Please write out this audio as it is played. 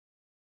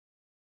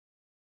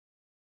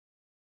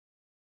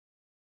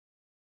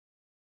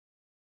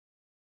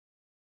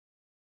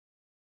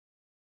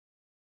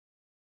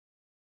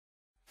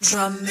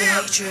Drum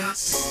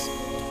matrix.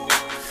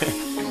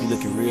 You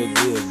looking real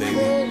good,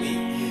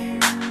 baby.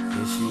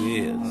 Yes, you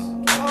is.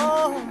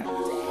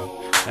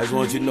 I just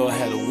want you to know I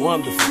had a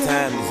wonderful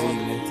time this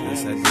evening.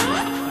 Yes, I did.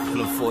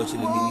 And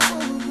unfortunately,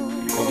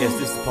 I guess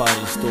this is the part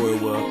of the story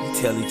where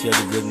you tell each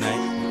other good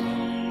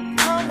night.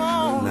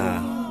 Nah.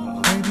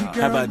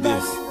 How about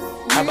this?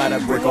 How about I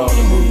break all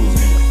the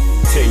rules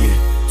and tell you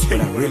what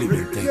I really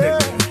been thinking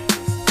about?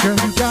 Girl,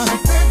 you got a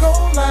big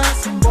old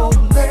ass and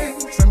bold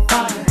legs and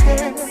fire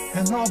hair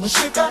and all the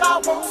shit that I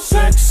want.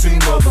 Sexy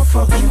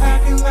motherfucker, you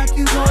acting like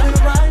you want it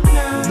right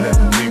now. Let a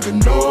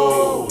nigga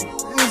know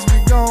is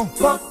we gon'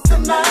 fuck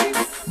tonight.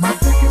 My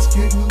dick is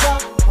getting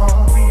rock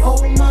hard.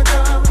 Oh my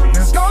God,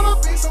 there's gonna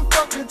be some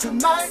fucking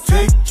tonight.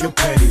 Take your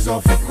panties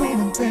off and pull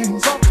them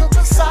things off to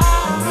the side.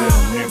 Let a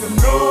nigga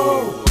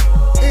know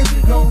is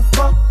we gon'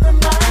 fuck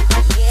tonight.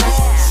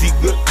 See,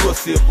 good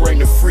pussy'll bring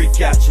the freak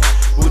out ya.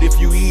 But if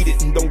you eat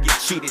it and don't get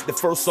cheated, the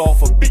first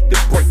offer beat the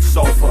brakes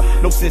off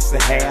her. No sense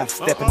in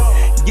half-stepping.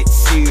 Get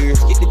serious,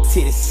 get the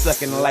titties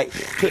sucking like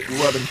clit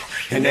rubbing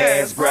and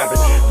ass grabbing.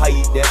 I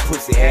eat that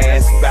pussy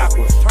ass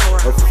backwards.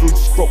 A few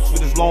strokes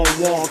with his long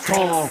warm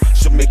tongue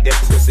should make that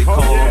pussy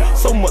come.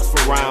 So much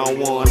for round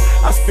one.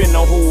 I spend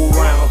the whole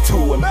round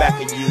two and back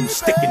of you.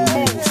 Sticking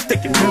moves,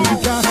 sticking moves.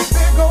 You got a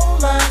big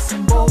old ass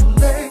and bold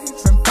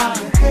legs and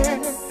fire hair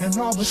and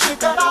all the shit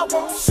that I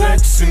want.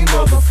 Sexy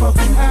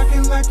motherfucker, you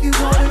acting like you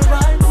want it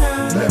right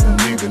now. Let a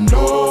nigga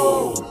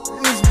know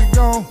is we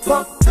gon'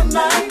 fuck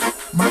tonight.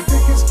 My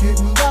dick is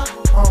getting rock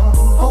hard.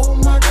 Oh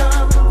my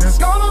God, there's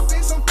gonna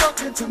be some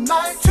fucking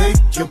tonight. Take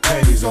your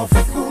panties off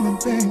and pull them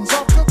things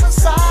off to the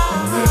side.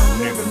 Let a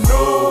nigga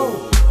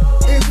know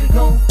is we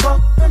gon'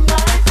 fuck tonight.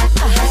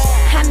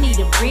 I need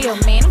a real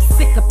man, I'm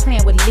sick of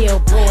playing with little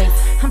boys.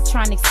 I'm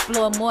trying to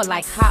explore more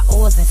like hot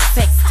oils and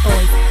sex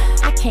toys.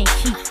 I can't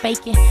keep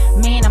faking,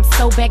 man, I'm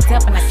so backed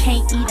up and I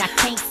can't eat, I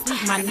can't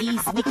sleep, my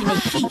knees nicking, they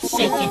keep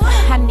shaking.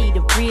 I need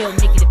a real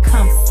nigga to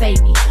come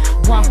save me,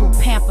 one who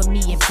pamper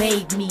me and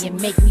bathe me and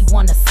make me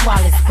wanna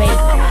swallow his baby.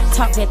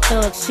 Talk that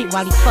thug shit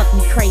while he fuck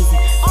me crazy.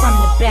 From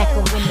the back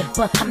or in the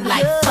buck, I'm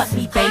like, fuck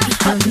me baby,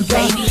 fuck me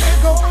baby.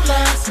 Go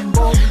last and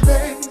bold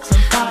legs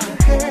and fire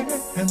hair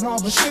and all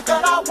the shit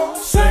that I want.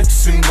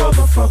 Sexy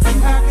motherfucker,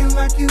 you acting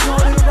like you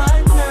want it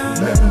right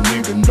now. Let a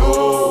nigga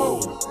know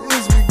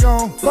is we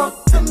gon'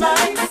 fuck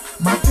tonight.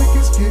 My dick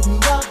is getting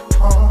rock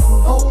hard.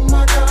 Oh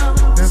my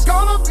God, there's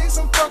gonna be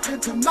some fucking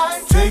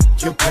tonight. Take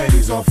your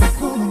panties off and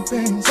pull them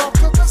things off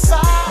to the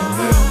side.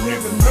 Let a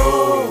nigga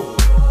know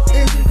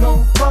is we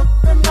gon' fuck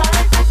tonight.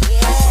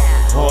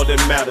 All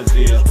that matters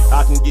is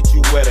I can get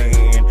you wetter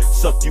and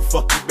suck you,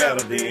 fuck you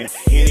better than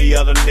any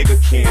other nigga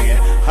can.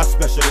 I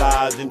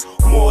specialize in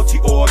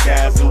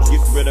multi-orgasms,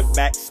 get rid of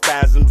back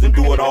spasms and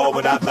do it all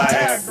without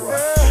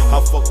Viagra.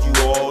 I'll fuck you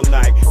all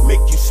night, make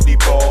you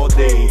sleep all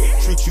day,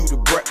 treat you to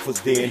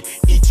breakfast then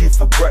eat you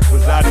for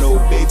breakfast. I know,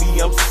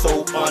 baby, I'm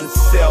so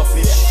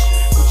unselfish,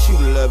 but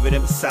you love it,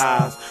 and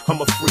besides, I'm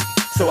a freak,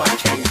 so I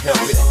can't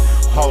help it.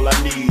 All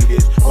I need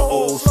is my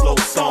old slow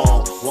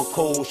song, one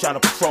cold shot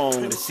of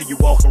Patron, to see you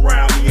walk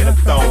around me in a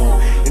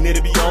thong. And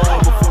it'll be on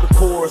before the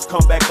chorus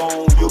come back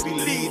on. You'll be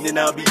leading and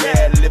I'll be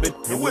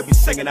ad-libbing, and we'll be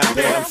singing our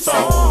damn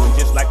song.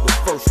 Just like the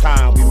first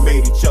time we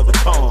made each other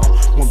calm,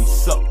 when we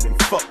sucked and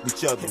fucked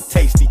each other and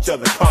taste each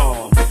other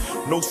calm.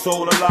 No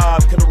soul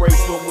alive can erase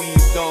what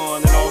we've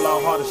done, and all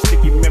our hardest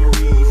sticky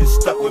memories is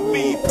stuck with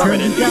me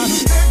permanently. Girl,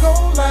 you got a big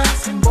old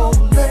ass and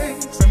bold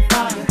legs and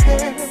fire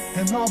hair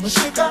and all the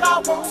shit that I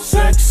want.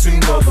 Sexy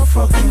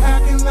motherfucker, you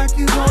acting like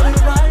you want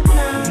it right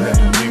now. Let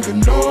a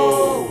nigga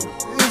know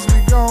is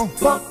we gon'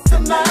 fuck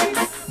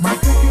tonight. My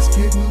dick is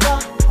getting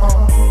rock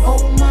hard.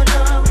 Oh my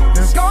God,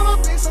 there's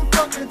gonna be some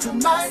fucking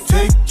tonight.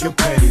 Take your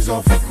panties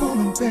off and pull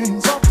them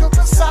things off to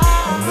the side.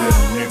 Let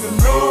a nigga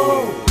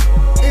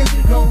know is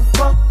we gon'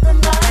 fuck tonight.